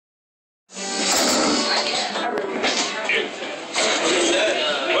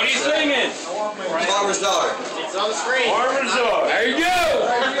daughter. It's on the screen. Farmer's daughter. There you go.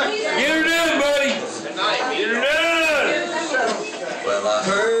 Get her done, buddy. Get her done. Well, I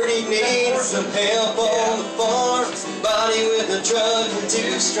heard he needs some help on the farm. Somebody with a truck and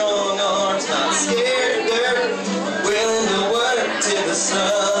 2 strong arms. Not scared of dirt, willing to work till the sun